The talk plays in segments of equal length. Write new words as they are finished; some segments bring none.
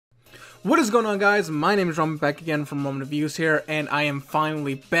What is going on, guys? My name is Ramen, back again from Moment of Views here, and I am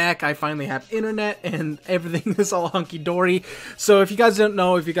finally back. I finally have internet, and everything is all hunky-dory. So if you guys don't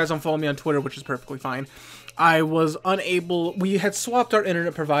know, if you guys don't follow me on Twitter, which is perfectly fine, I was unable, we had swapped our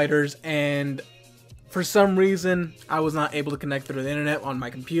internet providers, and for some reason, I was not able to connect through the internet on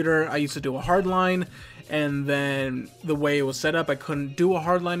my computer. I used to do a hardline, and then the way it was set up, I couldn't do a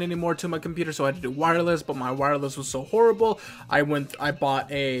hardline anymore to my computer, so I had to do wireless, but my wireless was so horrible. I bought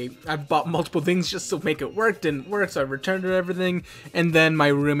multiple things just to make it work. Didn't work, so I returned everything, and then my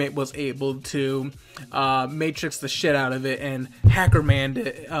roommate was able to matrix the shit out of it and hackermanned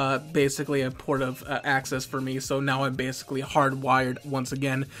it, basically a port of access for me. So now I'm basically hardwired once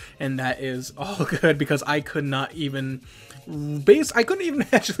again, and that is all good because I couldn't even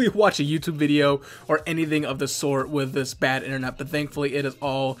actually watch a YouTube video or anything of the sort with this bad internet, but thankfully it is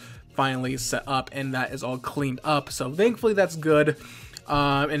all finally set up and that is all cleaned up, so thankfully that's good.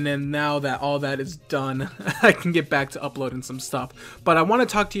 And then now that all that is done, I can get back to uploading some stuff. But I want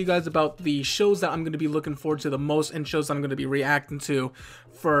to talk to you guys about the shows that I'm going to be looking forward to the most and shows I'm going to be reacting to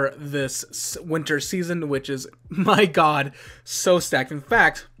for this winter season, which is, my god, so stacked. In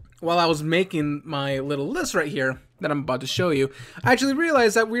fact, while I was making my little list right here that I'm about to show you, I actually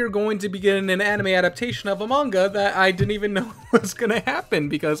realized that we are going to be getting an anime adaptation of a manga that I didn't even know was going to happen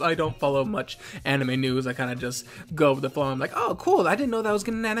because I don't follow much anime news. I kind of just go with the flow. I'm like, oh, cool, I didn't know that was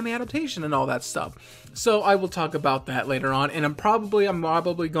getting an anime adaptation and all that stuff. So I will talk about that later on, and I'm probably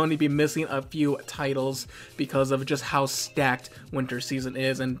going to be missing a few titles because of just how stacked winter season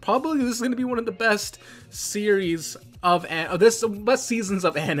is, and probably this is going to be one of the best series of best seasons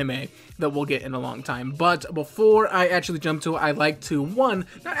of anime that we'll get in a long time. But before I actually jump to it, I like to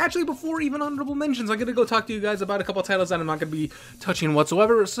before even honorable mentions, I'm gonna go talk to you guys about a couple titles that I'm not gonna be touching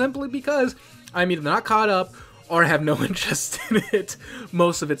whatsoever, simply because I'm either not caught up or have no interest in it.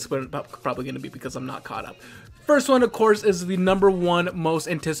 Most of it's probably gonna be because I'm not caught up. First one, of course, is the #1 most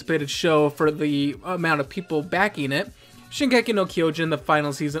anticipated show for the amount of people backing it, Shingeki no Kyojin, the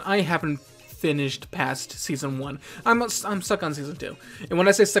final season. I haven't finished past season 1. I'm stuck on season 2. And when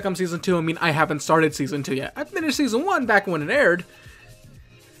I say stuck on season 2, I mean I haven't started season 2 yet. I finished season 1 back when it aired.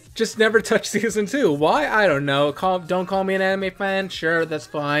 Just never touched season 2. Why? I don't know. Don't call me an anime fan. Sure, that's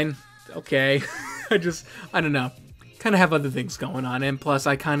fine. Okay. I don't know. Kind of have other things going on, and plus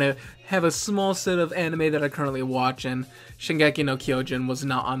I kind of have a small set of anime that I currently watch, and Shingeki no Kyojin was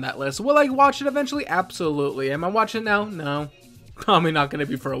not on that list. Will I watch it eventually? Absolutely. Am I watching it now? No. Probably not going to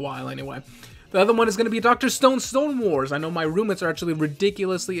be for a while anyway. The other one is going to be Dr. Stone Wars. I know my roommates are actually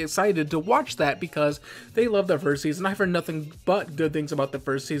ridiculously excited to watch that because they love the first season. I've heard nothing but good things about the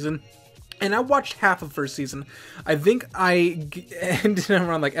first season. And I watched half of first season. I think I ended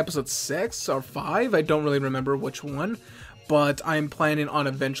around like episode 6 or 5. I don't really remember which one. But I'm planning on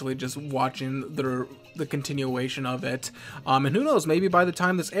eventually just watching the continuation of it. And who knows, maybe by the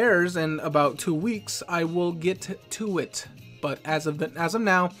time this airs in about 2 weeks, I will get to it. But as of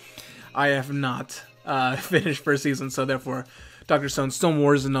now, I have not finished first season, so therefore Dr. Stone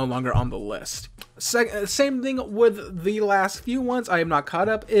Wars is no longer on the list. Same thing with the last few ones I have not caught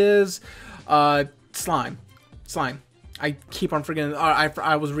up is Slime. I keep on forgetting.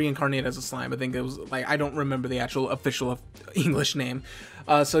 I was reincarnated as a slime. I think it was like, I don't remember the actual official English name.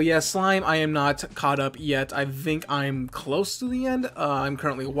 So yeah, Slime, I am not caught up yet. I think I'm close to the end. I'm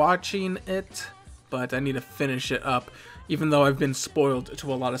currently watching it, but I need to finish it up. Even though I've been spoiled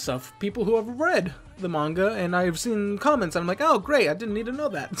to a lot of stuff, people who have read the manga, and I've seen comments, and I'm like, oh great, I didn't need to know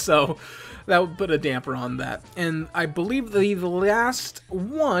that. So that would put a damper on that. And I believe the last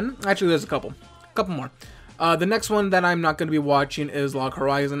one, actually there's a couple more. The next one that I'm not going to be watching is Log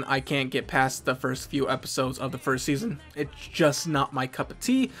Horizon. I can't get past the first few episodes of the first season. It's just not my cup of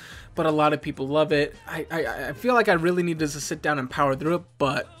tea, but a lot of people love it. I feel like I really need to sit down and power through it,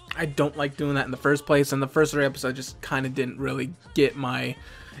 but I don't like doing that in the first place, and the first 3 episodes just kind of didn't really get my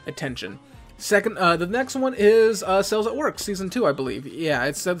attention. The next one is Cells at Work, Season 2, I believe. Yeah,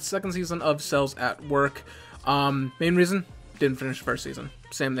 it's the second season of Cells at Work. Main reason? Didn't finish the first season.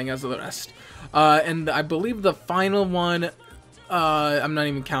 Same thing as the rest. And I believe the final one, I'm not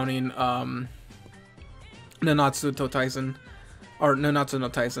even counting Nanatsu no Taisen. Or Nanatsu no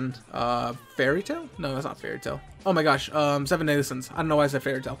Taisen. Fairy Tail? No, that's not Fairy Tail. Oh my gosh, 7 Days Sins. I don't know why I said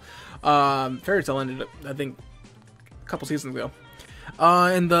Fairy Tail. Fairy Tail ended up, I think, a couple seasons ago.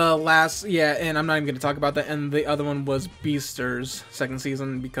 And the last, yeah, and I'm not even going to talk about that. And the other one was Beasters, second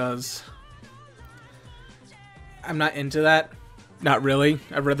season, because I'm not into that. Not really.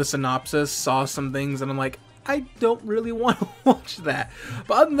 I read the synopsis, saw some things, and I'm like, I don't really want to watch that.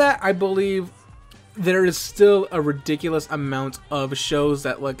 But other than that, I believe there is still a ridiculous amount of shows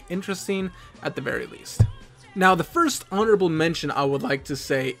that look interesting at the very least. Now, the first honorable mention I would like to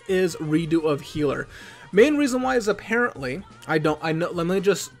say is Redo of Healer. Main reason why is apparently, let me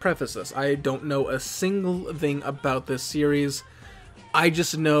just preface this, I don't know a single thing about this series. I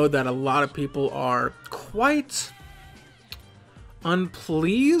just know that a lot of people are quite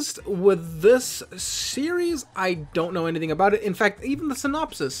unpleased with this series. I don't know anything about it. In fact, even the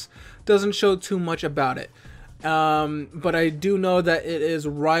synopsis doesn't show too much about it. But I do know that it is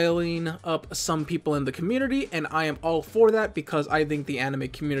riling up some people in the community, and I am all for that because I think the anime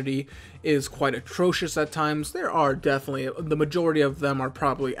community is quite atrocious at times. There are definitely, the majority of them are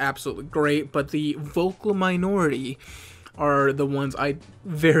probably absolutely great, but the vocal minority are the ones I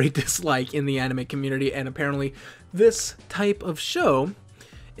very dislike in the anime community, and apparently this type of show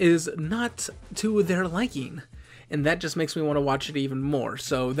is not to their liking. And that just makes me want to watch it even more.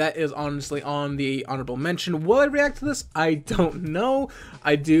 So that is honestly on the honorable mention. Will I react to this? I don't know.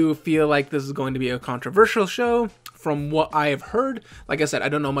 I do feel like this is going to be a controversial show from what I have heard. Like I said, I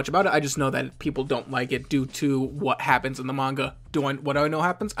don't know much about it. I just know that people don't like it due to what happens in the manga. What do I know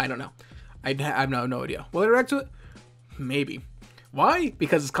happens? I don't know. I have no idea. Will I react to it? Maybe. Why?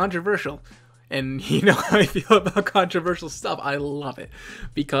 Because it's controversial. And you know how I feel about controversial stuff. I love it.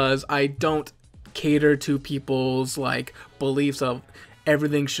 Because I don't cater to people's like beliefs of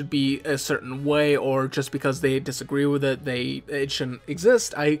everything should be a certain way, or just because they disagree with it, it shouldn't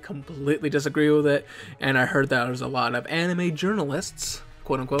exist. I completely disagree with it, and I heard that there's a lot of anime journalists,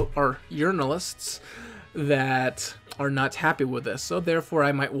 quote unquote, or journalists, that are not happy with this, so therefore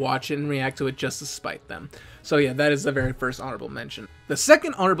I might watch it and react to it just to spite them. So yeah, that is the very first honorable mention. The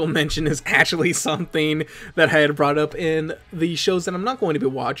second honorable mention is actually something that I had brought up in the shows that I'm not going to be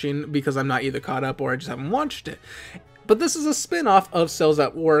watching because I'm not either caught up or I just haven't watched it. But this is a spin-off of Cells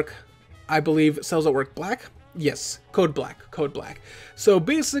at Work. I believe Cells at Work Black? Yes, Code Black. So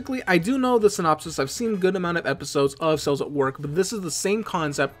basically, I do know the synopsis. I've seen a good amount of episodes of Cells at Work, but this is the same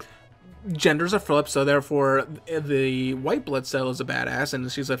concept. Genders are flipped, so therefore the white blood cell is a badass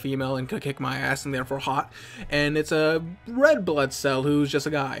and she's a female and could kick my ass and therefore hot, and it's a red blood cell who's just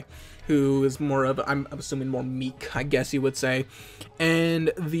a guy who is more of, I'm assuming more meek, I guess you would say,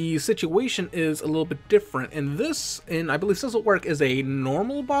 and the situation is a little bit different. And this, I believe Cells at Work is a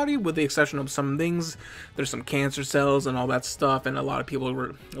normal body with the exception of some things. There's some cancer cells and all that stuff, and a lot of people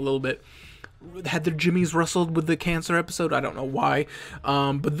were a little bit had their jimmies rustled with the cancer episode. I don't know why.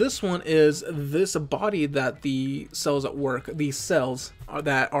 But this one is this body that the cells at work, these cells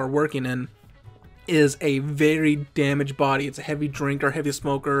that are working in, is a very damaged body. It's a heavy drinker, heavy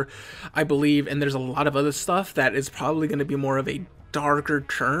smoker, I believe, and there's a lot of other stuff that is probably going to be more of a darker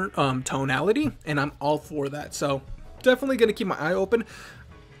tonality, and I'm all for that. So definitely going to keep my eye open.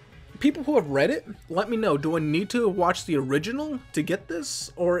 People who have read it, let me know. Do I need to watch the original to get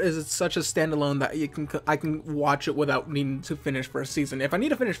this, or is it such a standalone that I can watch it without needing to finish first season? If I need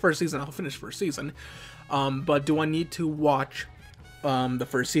to finish first season, I'll finish first season. But do I need to watch the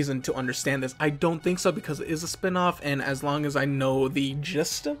first season to understand this? I don't think so, because it is a spin-off, and as long as I know the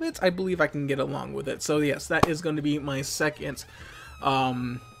gist of it, I believe I can get along with it. So yes, that is going to be my second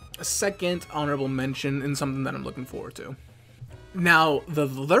honorable mention, and something that I'm looking forward to. Now, the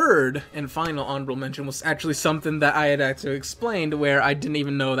third and final honorable mention was actually something that I had actually explained, where I didn't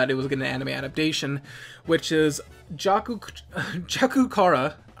even know that it was going to anime adaptation, which is Jaku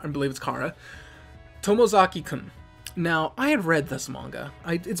Kara, I believe it's Kara, Tomozaki-kun. Now, I had read this manga.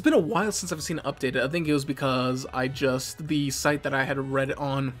 It's been a while since I've seen it updated. I think it was because the site that I had read it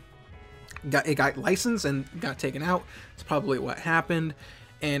on, it got licensed and got taken out. It's probably what happened.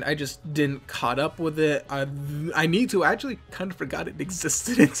 And I just didn't caught up with it. I need to. I actually kind of forgot it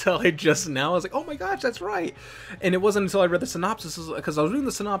existed until I just now. I was like, oh my gosh, that's right. And it wasn't until I read the synopsis, because I was reading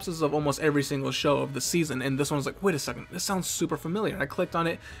the synopsis of almost every single show of the season, and this one was like, wait a second, this sounds super familiar. And I clicked on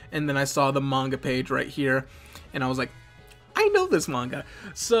it, and then I saw the manga page right here, and I was like, I know this manga.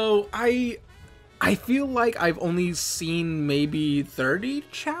 So I feel like I've only seen maybe 30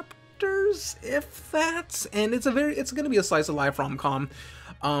 chapters, if that. And it's going to be a slice of life rom-com.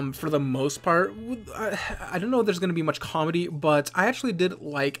 For the most part. I don't know if there's going to be much comedy, but I actually did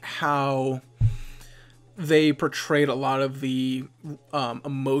like how they portrayed a lot of the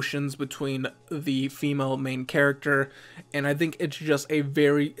emotions between the female main character, and I think it's just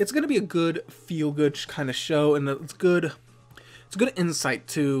it's going to be a good feel-good kind of show, and it's good insight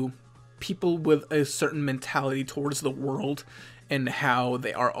to people with a certain mentality towards the world and how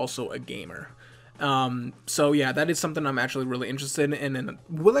they are also a gamer. So yeah, that is something I'm actually really interested in, and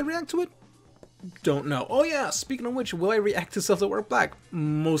will I react to it? Don't know. Oh yeah, speaking of which, will I react to Cells at Work Black?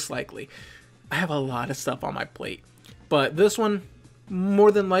 Most likely. I have a lot of stuff on my plate. But this one,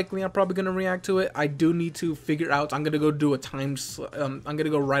 more than likely, I'm probably going to react to it. I do need to figure out, I'm going to go do a I'm going to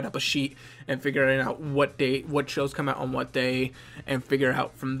go write up a sheet and figure out what shows come out on what day and figure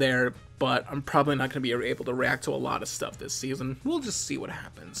out from there. But I'm probably not going to be able to react to a lot of stuff this season. We'll just see what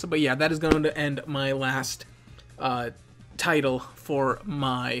happens. So, but yeah, that is going to end my last title for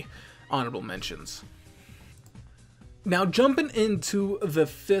my honorable mentions. Now, jumping into the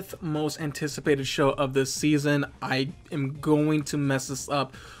 5th most anticipated show of this season, I am going to mess this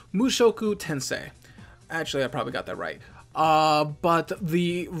up. Mushoku Tensei. Actually, I probably got that right. But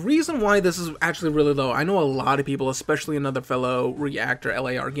the reason why this is actually really low, I know a lot of people, especially another fellow reactor,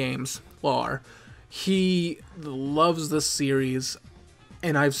 LAR Games, Lar, he loves this series,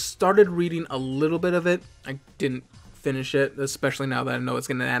 and I've started reading a little bit of it. I didn't finish it, especially now that I know it's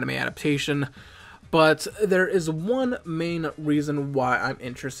getting an anime adaptation. But there is one main reason why I'm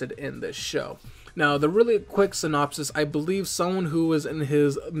interested in this show. Now, the really quick synopsis, I believe someone who is in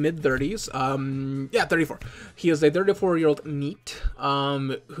his mid-30s, 34. He is a 34-year-old NEET,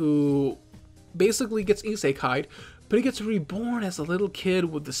 who basically gets isekai'd, but he gets reborn as a little kid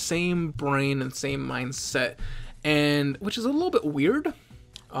with the same brain and same mindset, and which is a little bit weird.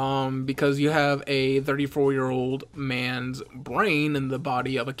 Because you have a 34-year-old man's brain in the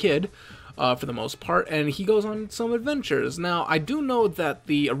body of a kid, for the most part, and he goes on some adventures. Now, I do know that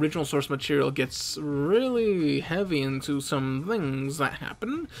the original source material gets really heavy into some things that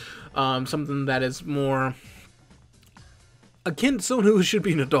happen, something that is more akin to someone who should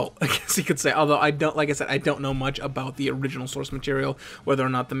be an adult, I guess you could say. Although I don't, like I said, I don't know much about the original source material, whether or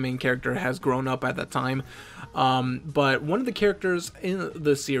not the main character has grown up at that time. But one of the characters in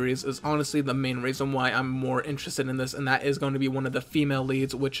the series is honestly the main reason why I'm more interested in this, and that is going to be one of the female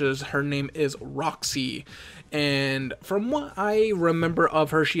leads, which is, her name is Roxy. And from what I remember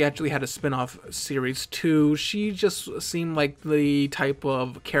of her, she actually had a spin-off series too. She just seemed like the type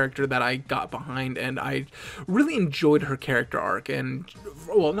of character that I got behind, and I really enjoyed her character arc, and,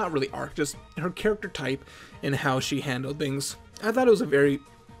 well, not really arc, just her character type and how she handled things. I thought it was a very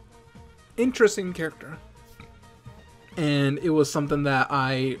interesting character, and it was something that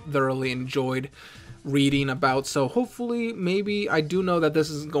I thoroughly enjoyed reading about. So hopefully, maybe, I do know that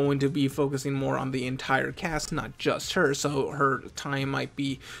this is going to be focusing more on the entire cast, not just her, so her time might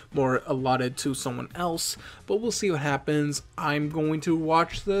be more allotted to someone else, but we'll see what happens. I'm going to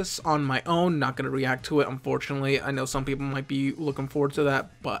watch this on my own, not going to react to it, unfortunately. I know some people might be looking forward to that,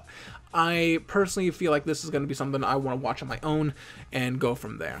 but I personally feel like this is going to be something I want to watch on my own and go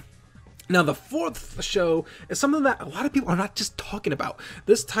from there. Now, the 4th show is something that a lot of people are not just talking about.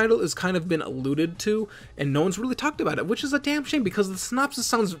 This title has kind of been alluded to, and no one's really talked about it, which is a damn shame, because the synopsis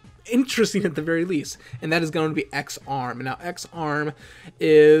sounds interesting at the very least, and that is going to be X-Arm. Now, X-Arm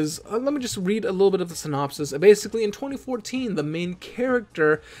is, let me just read a little bit of the synopsis. Basically, in 2014, the main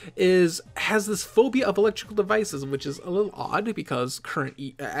character has this phobia of electrical devices, which is a little odd, because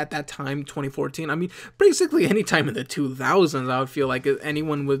at that time, 2014, I mean, basically any time in the 2000s, I would feel like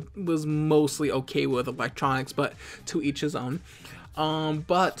anyone was mostly okay with electronics, but to each his own.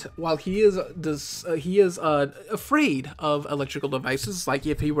 But while he is afraid of electrical devices, like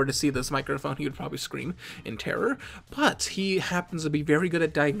if he were to see this microphone, he would probably scream in terror, but he happens to be very good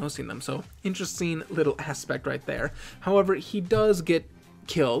at diagnosing them, so interesting little aspect right there. However, he does get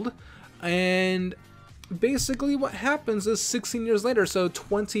killed, and basically what happens is 16 years later, so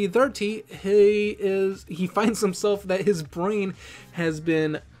 2030, he finds himself that his brain has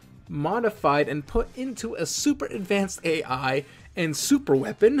been modified and put into a super advanced AI and super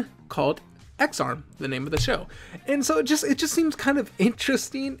weapon called X-Arm, the name of the show. And so it just seems kind of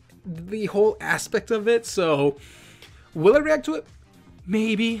interesting, the whole aspect of it. So will I react to it?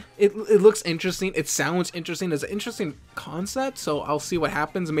 Maybe. It looks interesting. It sounds interesting. It's an interesting concept, so I'll see what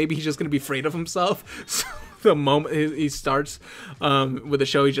happens. Maybe he's just going to be afraid of himself. So the moment he starts with the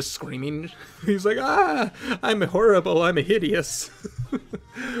show, he's just screaming. He's like, I'm horrible, I'm hideous.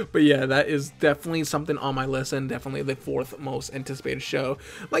 But yeah, that is definitely something on my list, and definitely the 4th most anticipated show.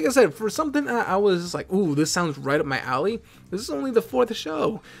 Like I said, for something that I was just like, ooh, this sounds right up my alley, this is only the 4th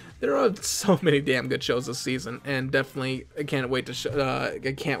show. There are so many damn good shows this season, and definitely I can't wait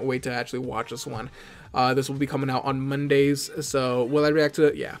to actually watch this one. This will be coming out on Mondays, so will I react to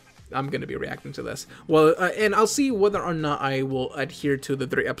it? Yeah, I'm going to be reacting to this. Well, and I'll see whether or not I will adhere to the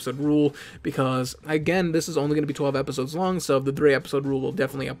 3-episode rule, because, again, this is only going to be 12 episodes long, so the 3-episode rule will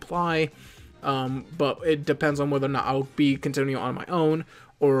definitely apply, but it depends on whether or not I'll be continuing on my own,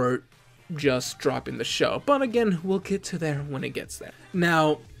 or just dropping the show. But again, we'll get to there when it gets there.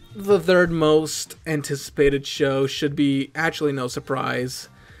 Now, the 3rd most anticipated show should be, actually no surprise,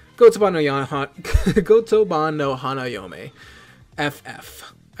 Gotoban no Hanayome.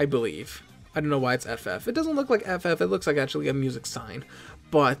 FF, I believe. I don't know why it's FF. It doesn't look like FF, it looks like actually a music sign.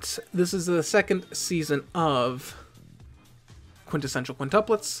 But this is the second season of Quintessential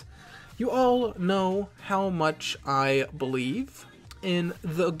Quintuplets. You all know how much I believe in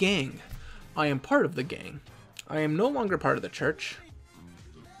the gang. I am part of the gang. I am no longer part of the church.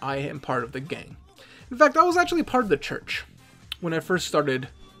 I am part of the gang. In fact, I was actually part of the church when I first started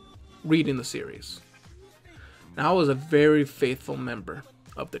reading the series. And I was a very faithful member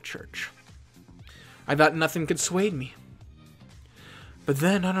of the church. I thought nothing could sway me. But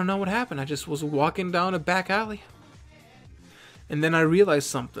then, I don't know what happened. I just was walking down a back alley. And then I realized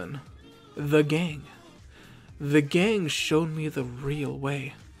something. The gang. The gang showed me the real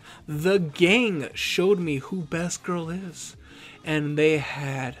way. The gang showed me who Best Girl is. And they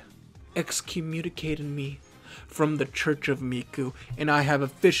had excommunicated me from the Church of Miku. And I have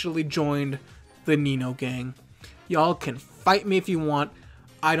officially joined the Nino gang. Y'all can fight me if you want.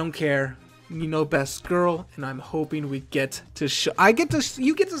 I don't care. Nino Best Girl, and I'm hoping we get to show.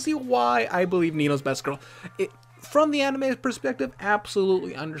 You get to see why I believe Nino's Best Girl. From the anime perspective,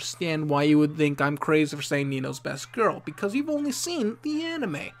 absolutely understand why you would think I'm crazy for saying Nino's Best Girl, because you've only seen the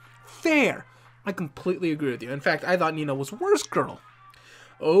anime. Fair. I completely agree with you. In fact, I thought Nino was Worst Girl.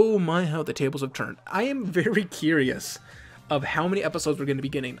 Oh my, how the tables have turned. I am very curious of how many episodes we're going to be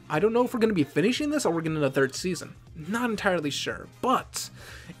getting. I don't know if we're going to be finishing this or we're getting a third season. Not entirely sure. But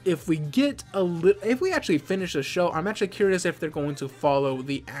if we get if we actually finish the show, I'm actually curious if they're going to follow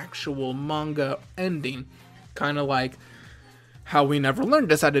the actual manga ending. Kind of like how We Never Learned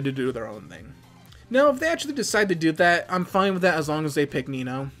decided to do their own thing. Now, if they actually decide to do that, I'm fine with that as long as they pick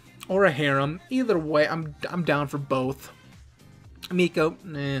Nino. Or a harem. Either way, I'm down for both. Miko,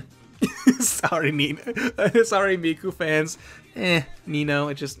 nah. Sorry, Nino. Sorry, Miku fans. Nino,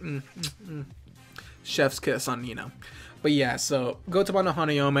 it just chef's kiss on Nino. But yeah, so Gotoban no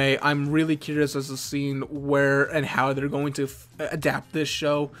Hanayome, I'm really curious as to seeing where and how they're going to adapt this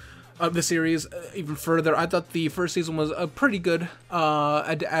show, the series, even further. I thought the first season was a pretty good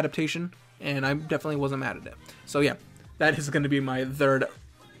adaptation, and I definitely wasn't mad at it. So yeah, that is going to be my third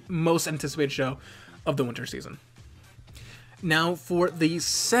most anticipated show of the winter season. Now, for the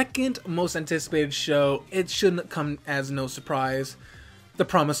second most anticipated show, it shouldn't come as no surprise. The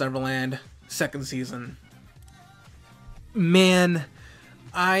Promised Neverland, second season. Man,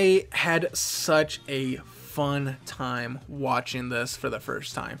 I had such a fun time watching this for the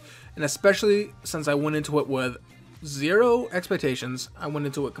first time. And especially since I went into it with zero expectations. I went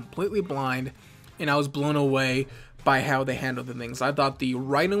into it completely blind, and I was blown away by how they handled the things. I thought the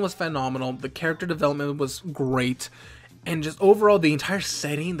writing was phenomenal, the character development was great, and just overall the entire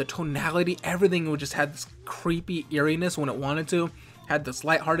setting, the tonality, everything just had this creepy eeriness when it wanted to, had this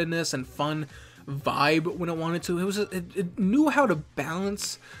lightheartedness and fun vibe when it wanted to. It knew how to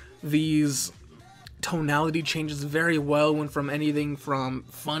balance these tonality changes very well. Went from anything from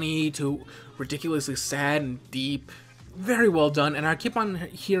funny to ridiculously sad and deep. Very well done, and I keep on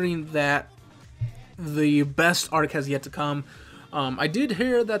hearing that the best arc has yet to come. I did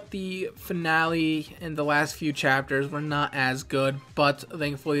hear that the finale and the last few chapters were not as good, but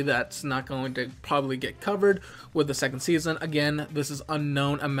thankfully that's not going to probably get covered with the second season. Again, this is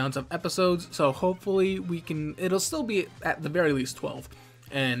unknown amounts of episodes, so hopefully it'll still be at the very least 12.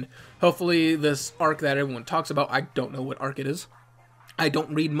 And hopefully this arc that everyone talks about, I don't know what arc it is. I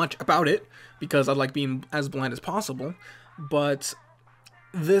don't read much about it because I like being as blind as possible, but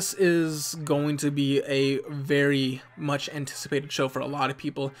this is going to be a very much anticipated show for a lot of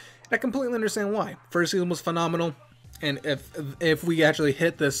people, and I completely understand why. First season was phenomenal, and if we actually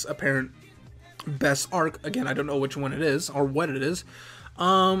hit this apparent best arc, again, I don't know which one it is or what it is,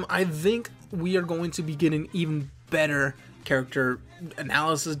 I think we are going to be getting even better character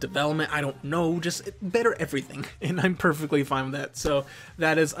analysis, development, I don't know, just better everything, and I'm perfectly fine with that. So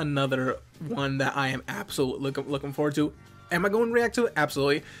that is another one that I am absolutely looking forward to. Am I going to react to it?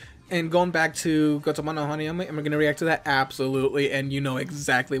 Absolutely. And going back to Gotoban no Hanayome, am I going to react to that? Absolutely. And you know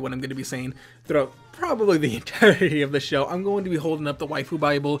exactly what I'm going to be saying throughout probably the entirety of the show. I'm going to be holding up the waifu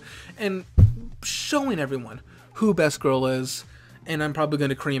Bible and showing everyone who Best Girl is. And I'm probably going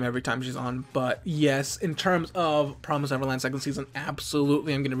to cream every time she's on. But yes, in terms of Promised Neverland second season,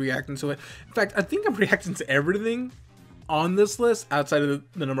 absolutely I'm going to be reacting to it. In fact, I think I'm reacting to everything on this list outside of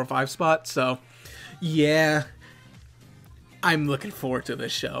the number 5 spot. So yeah, I'm looking forward to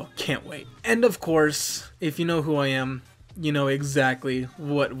this show. Can't wait. And of course, if you know who I am, you know exactly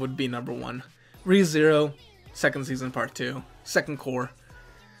what would be number 1. Re:Zero, second season part 2, second core.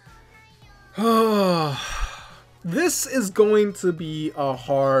 Oh, This is going to be a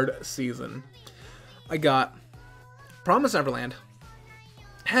hard season. I got Promise Neverland.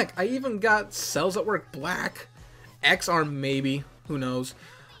 Heck, I even got Cells at Work Black. X-Arm maybe. Who knows?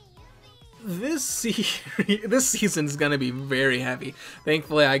 This season is gonna be very heavy.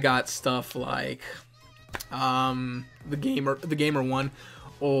 Thankfully, I got stuff like the gamer one,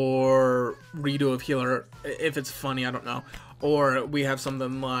 or redo of Healer if it's funny. I don't know. Or we have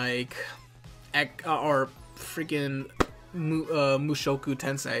something like or freaking Mushoku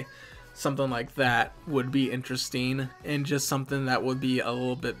Tensei. Something like that would be interesting, and just something that would be a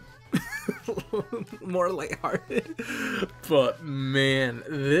little bit more lighthearted. But man,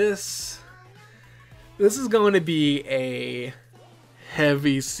 this is going to be a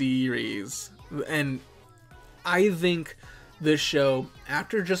heavy series, and I think this show,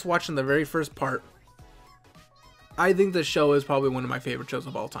 after just watching the very first part, I think this show is probably one of my favorite shows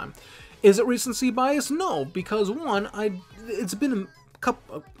of all time. Is it recency bias? No, because one, it's been a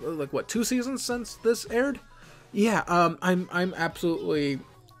couple, like what, 2 seasons since this aired? Yeah, I'm absolutely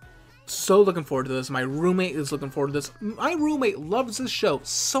so looking forward to this. My roommate is looking forward to this. My roommate loves this show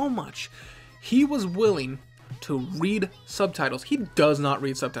so much. He was willing to read subtitles. He does not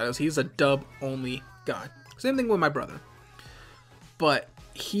read subtitles. He's a dub-only guy. Same thing with my brother. But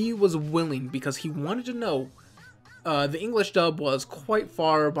he was willing because he wanted to know. The English dub was quite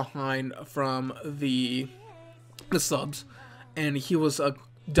far behind from the subs, and he was a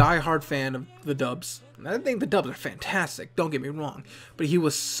die-hard fan of the dubs. And I think the dubs are fantastic, don't get me wrong, but he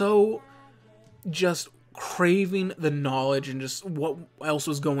was so just craving the knowledge and just what else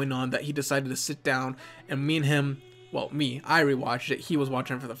was going on that he decided to sit down, and me and him, well, I rewatched it, he was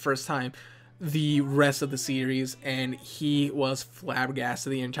watching it for the first time, the rest of the series, and he was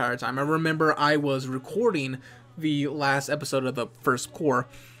flabbergasted the entire time. I remember I was recording the last episode of the first core,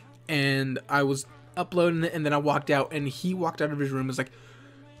 and I was uploading it, and then I walked out, and he walked out of his room and was like,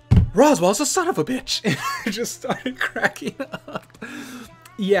 "Roswell's a son of a bitch," and I just started cracking up.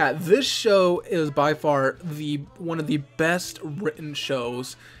 Yeah, this show is by far one of the best written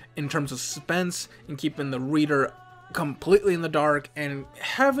shows in terms of suspense and keeping the reader completely in the dark, and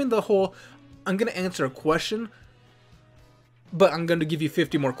having the whole, I'm gonna answer a question, but I'm gonna give you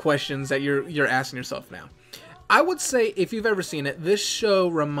 50 more questions that you're asking yourself now. I would say, if you've ever seen it, this show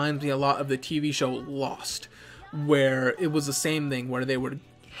reminds me a lot of the TV show Lost, where it was the same thing, where they would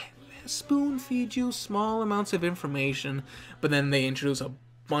spoon feed you small amounts of information, but then they introduce a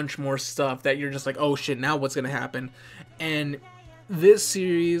bunch more stuff that you're just like, oh shit, now what's gonna happen? And this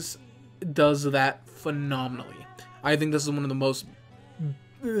series does that phenomenally. I think this is one of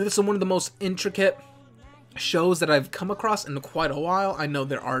the most intricate shows that I've come across in quite a while. I know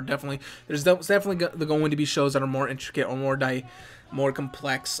there's definitely going to be shows that are more intricate or more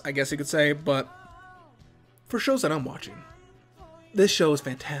complex, I guess you could say, but for shows that I'm watching, this show is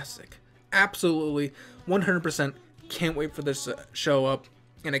fantastic. Absolutely, 100% can't wait for this show up,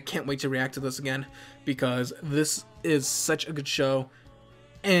 and I can't wait to react to this again, because this is such a good show,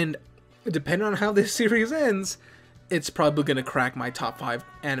 and depending on how this series ends, it's probably going to crack my top 5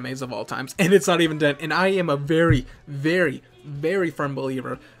 animes of all times, and it's not even done. And I am a very, very, very firm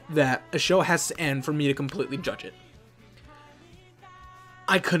believer that a show has to end for me to completely judge it.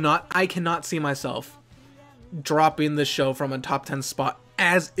 I cannot see myself dropping this show from a top 10 spot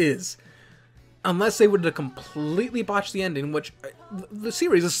as is, unless they were to completely botch the ending, which the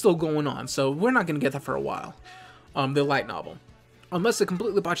series is still going on, so we're not going to get that for a while. The light novel. Unless they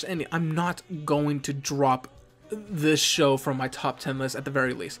completely botch the ending, I'm not going to drop this show from my top 10 list at the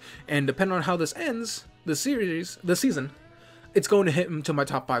very least. And depending on how this ends, the season, it's going to hit into my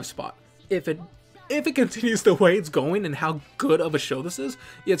top 5 spot. If it continues the way it's going and how good of a show this is,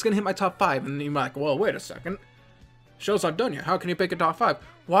 yeah, it's going to hit my top 5. And you're like, well, wait a second. Show's not done yet. How can you pick a top 5?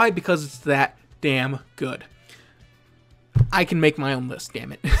 Why? Because it's that damn good. I can make my own list,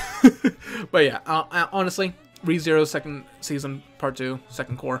 damn it. But yeah, honestly, ReZero second season, part 2,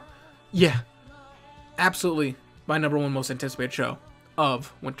 second core. Yeah. Absolutely my #1 most anticipated show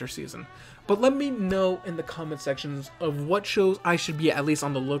of winter season. But let me know in the comment sections of what shows I should be at least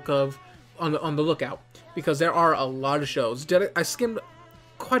on the lookout, because there are a lot of shows. I skimmed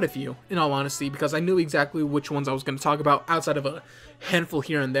quite a few, in all honesty, because I knew exactly which ones I was going to talk about outside of a handful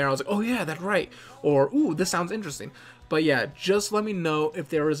here and there. I was like, oh yeah, that's right, or ooh, this sounds interesting. But yeah, just let me know if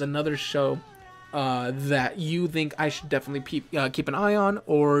there is another show that you think I should definitely keep an eye on,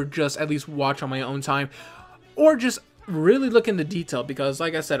 or just at least watch on my own time, or just really look into detail, because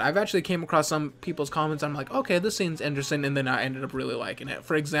like I said, I've actually came across some people's comments, I'm like, okay, this seems interesting, and then I ended up really liking it.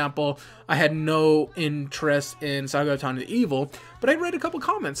 For example, I had no interest in Saga of Time of Evil, but I read a couple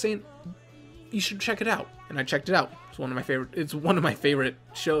comments saying you should check it out. And I checked it out. It's one of my favorite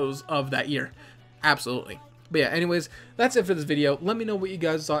shows of that year. Absolutely. But yeah, anyways, that's it for this video. Let me know what you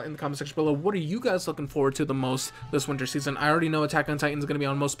guys thought in the comment section below. What are you guys looking forward to the most this winter season? I already know Attack on Titan is going to be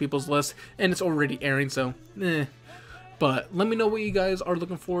on most people's list, and it's already airing, so But let me know what you guys are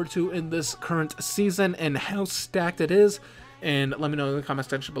looking forward to in this current season and how stacked it is. And let me know in the comment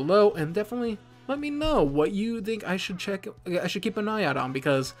section below, and definitely let me know what you think I should keep an eye out on,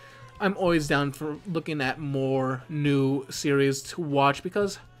 because I'm always down for looking at more new series to watch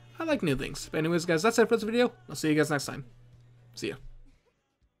because I like new things. But anyways, guys, that's it for this video. I'll see you guys next time. See ya.